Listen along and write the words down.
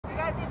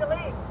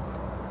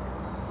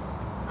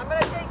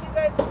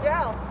guys to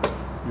jail.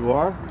 You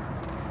are?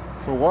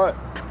 For what?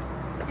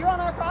 You're on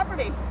our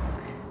property.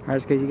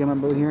 Alright guys, you got my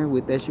boat here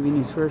with SUV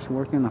News First,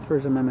 working on the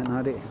First Amendment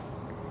audit.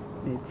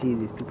 Let's see,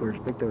 these people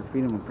respect our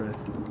freedom of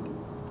press.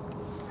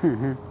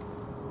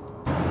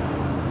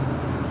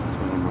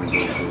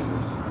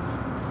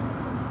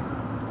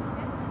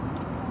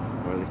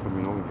 Why are they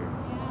coming over here?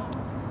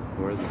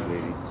 Who are these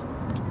ladies?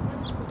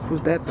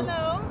 Who's that though?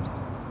 Hello.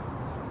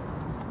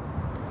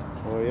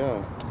 Oh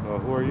yeah.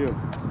 Who are you?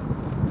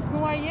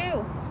 Who are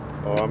you?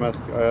 Oh,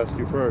 I asked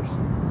you first.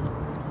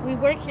 We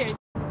work here.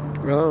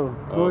 Oh,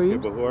 who are you?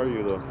 But who are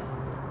you though?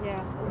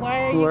 Yeah.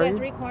 Why are Who you are guys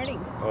you? recording?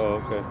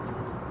 Oh, okay.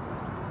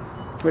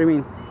 What do you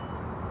mean?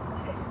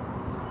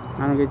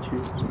 I don't get you.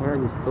 What are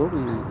you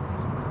filming at?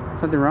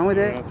 Something wrong with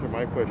She it? didn't answer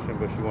my question,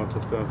 but she wants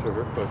us to answer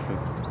her question.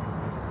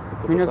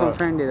 We're not gonna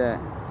try and do that.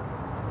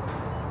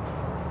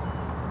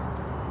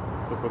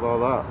 What's up with all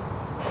that?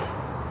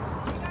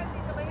 You guys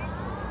need to leave.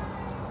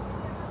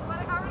 But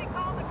I already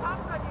called the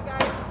cops on you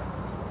guys.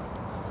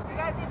 You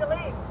guys need to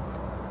leave.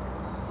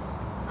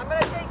 I'm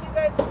gonna take you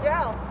guys to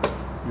jail.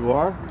 You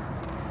are?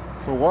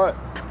 For what?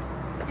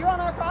 You're on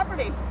our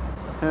property.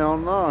 Hell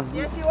no.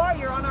 Yes, you are.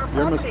 You're on our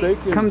You're property.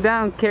 mistaken. Come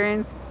down,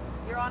 Karen.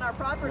 You're on our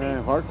property.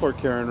 Man, hardcore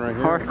Karen right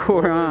here.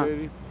 Hardcore, huh?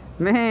 Lady.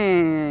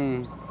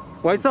 Man,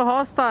 why so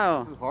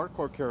hostile? This is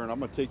hardcore Karen. I'm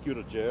gonna take you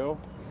to jail.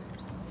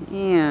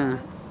 Yeah.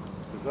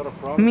 Is that a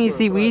problem?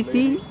 Meesy for that lady?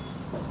 weesy.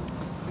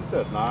 She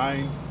said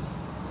 9.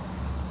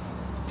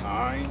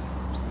 9.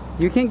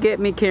 You can get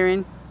me,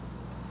 Karen.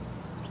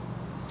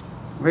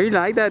 Where you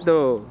like that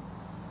though?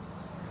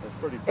 That's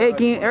pretty bad. Hey,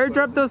 can you wanna put us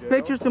airdrop in those jail?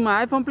 pictures to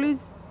my iPhone, please?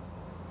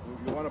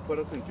 You want to put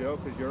us in jail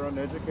because you're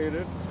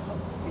uneducated?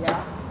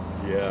 Yeah.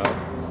 Yeah.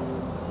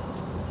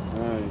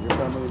 Man, your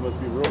family must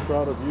be real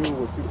proud of you,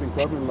 what you can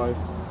cover in life.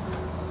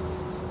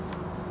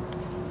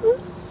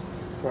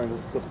 Trying to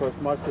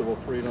suppress my civil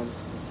freedom.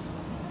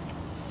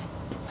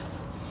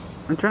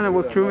 I'm trying to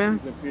walk through, man.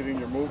 She's impeding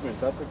your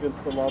movement. That's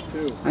against the law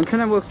too. I'm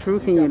trying to walk through.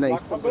 Can you like?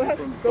 Go ahead.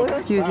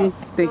 Excuse me.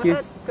 Thank you.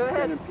 Go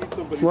ahead.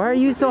 Why are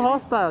you so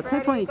hostile?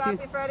 Freddie, you 1022. got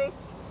me, Freddie?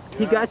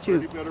 He got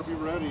you. You better be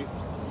ready.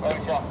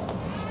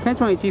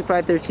 1022,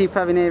 513,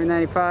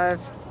 595.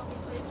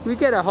 We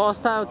get a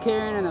hostile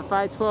Karen and a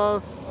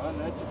 512.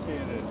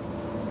 Uneducated.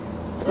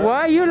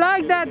 Why you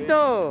like that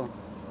though?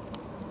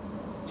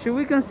 Should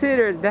we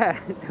consider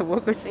that the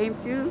walk of shame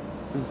too?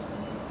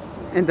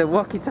 And the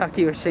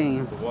walkie-talkie of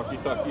shame. The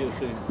walkie-talkie is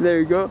shame. There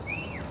you go.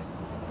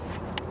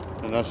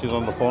 And now she's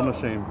on the phone of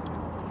shame.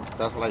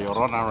 That's La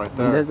Llorona right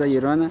there. That's the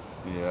Llorona.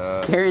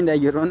 Yeah. Karen the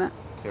Llorona.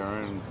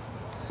 Karen.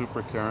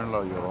 Super Karen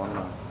La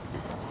Llorona.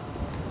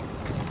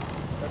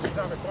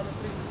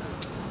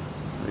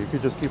 You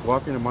could just keep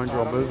walking and mind your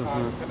own business,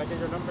 man. Can I get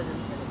your number?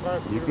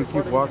 You can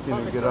keep walking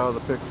and get out of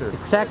the picture.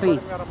 Exactly.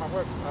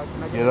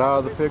 Get out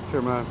of the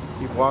picture, man.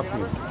 Keep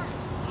walking.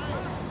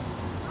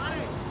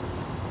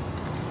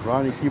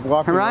 Ronnie, keep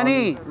walking.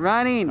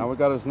 Ronnie. Now we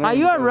got his name. Are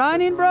you a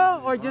running, bro,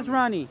 or just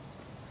Ronnie?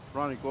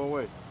 Ronnie, go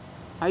away.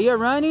 Are you a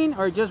running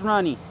or just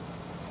Ronnie?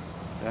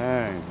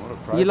 Dang, what a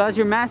price. You lost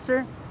your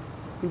master?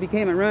 You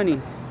became a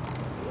running.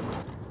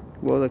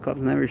 Well, the cops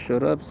never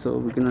showed up, so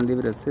we're gonna leave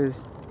it as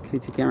this.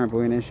 KT Camera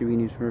Boy and SUV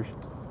News First.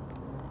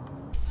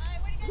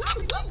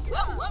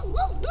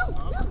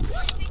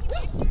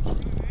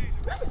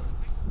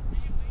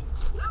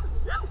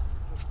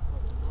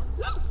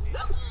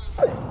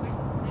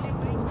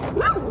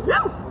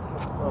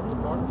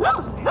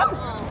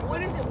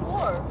 What is it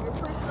for? Your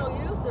personal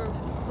use or?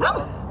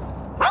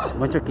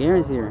 Bunch of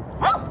Karens here.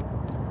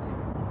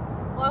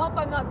 Well, I hope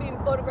I'm not being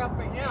photographed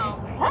right now.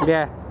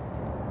 Yeah,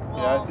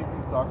 Yeah, I think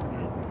he's talking to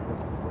you.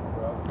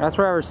 that's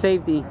for our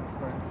safety.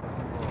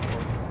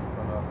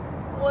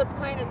 Well, it's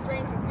kind of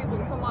strange for people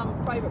to come on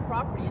private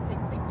property and take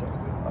pictures.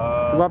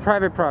 What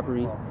private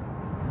property?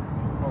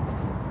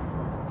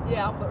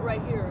 Yeah, but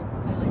right here it's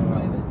kind of like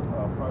private.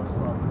 Private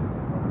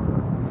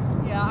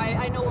property. Yeah,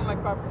 I know where my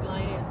property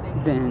line is. Thank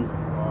you. Then,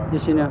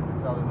 yes, you know.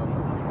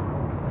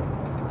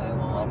 Okay,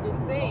 well, I'm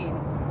just saying,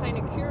 kind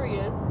of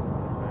curious.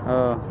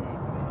 Oh.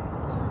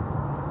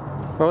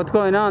 Well, what's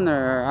going on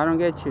there? I don't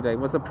get you. Like,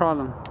 what's the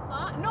problem?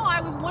 No, I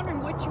was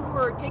wondering what you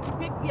were taking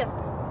pictures. Yes.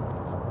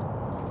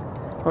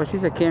 Oh,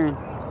 she's a Karen.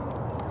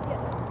 Yes.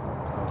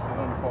 She's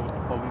on the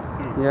police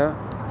too. Yeah.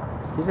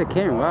 She's a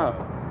Karen. Wow.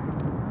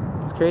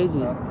 It's crazy.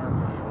 Yo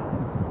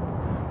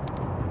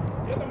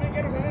también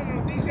quiero salir en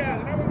las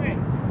noticias, grábame.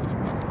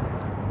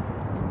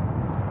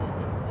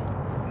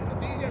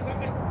 Noticias,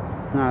 ¿sabes?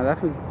 No,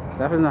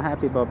 that was not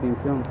happy about being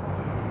filmed.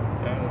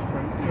 Yeah, that's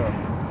crazy.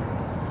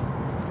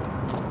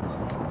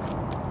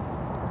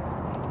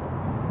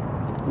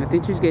 The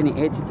teacher's getting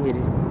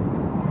educated.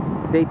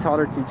 They taught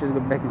her to just go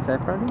back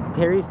inside probably.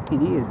 Perry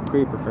PD is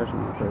pretty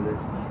professional, I'll tell you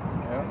this.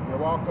 Yeah, you're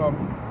welcome.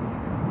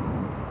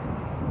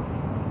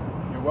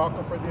 You're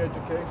welcome for the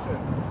education.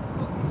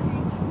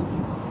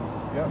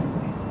 Yep.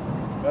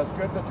 That's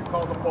good that you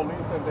called the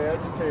police and they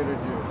educated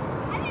you.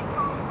 I didn't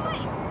call the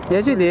police.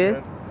 Yes, you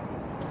did.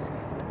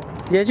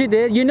 Yes, you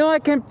did. You know I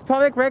can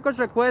public records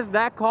request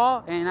that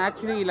call and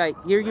actually like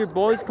hear your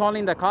voice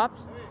calling the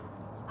cops?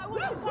 I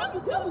was you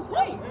talking to?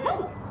 Wait.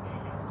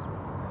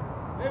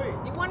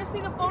 You want to see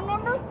the phone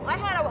number? I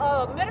had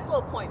a medical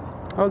appointment.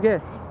 Okay.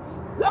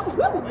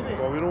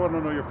 Well, we don't want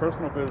to know your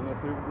personal business.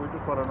 We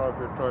just want to know if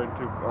you're trying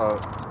to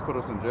put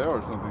us in jail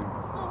or something.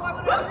 Well, why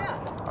would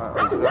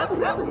I do that?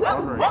 Exactly. I'm just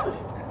wondering.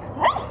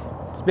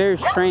 It's very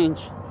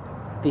strange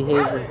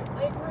behavior.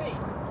 I agree.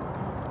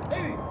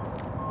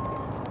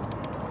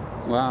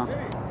 Wow.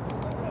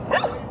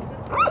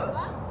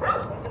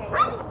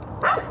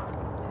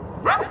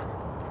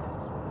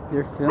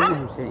 They're filming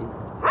him saying.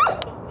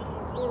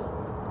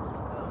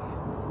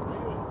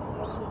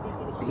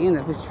 Damn,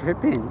 that was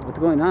tripping. What's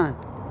going on?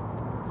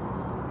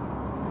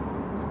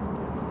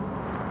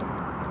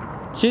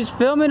 She's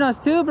filming us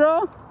too,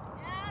 bro. Yeah,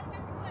 I took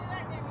to play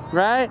that game.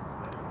 Right?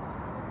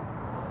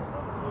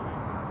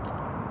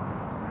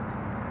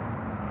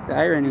 The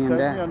irony in Tag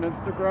that. me on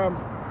Instagram.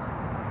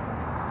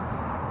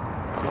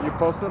 Can you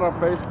post it on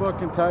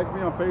Facebook and tag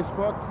me on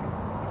Facebook?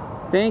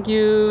 Thank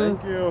you.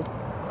 Thank you.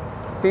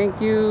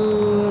 Thank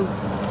you.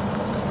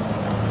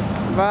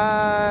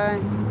 Bye.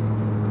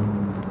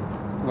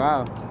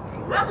 Wow.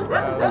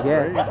 That's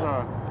guess. strange,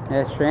 huh?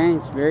 That's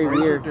strange. Very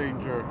Stranger weird.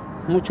 danger.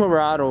 Mucho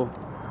raro.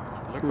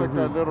 Looks like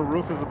that little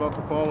roof is about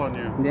to fall on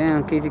you.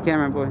 Damn, Casey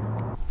Cameron boy.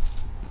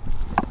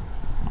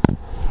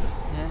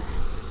 Yeah.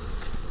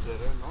 Is that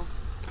it, no?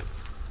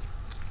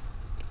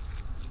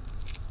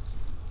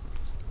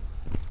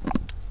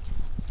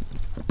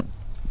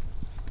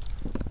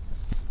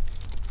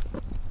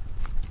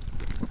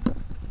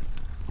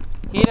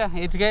 Mira,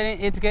 it's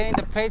getting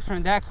the plates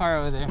from that car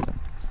over there.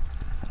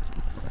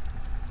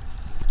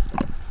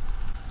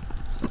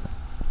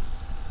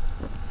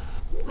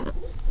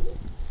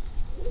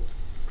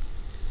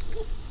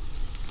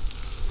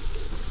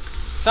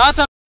 Thoughts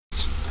on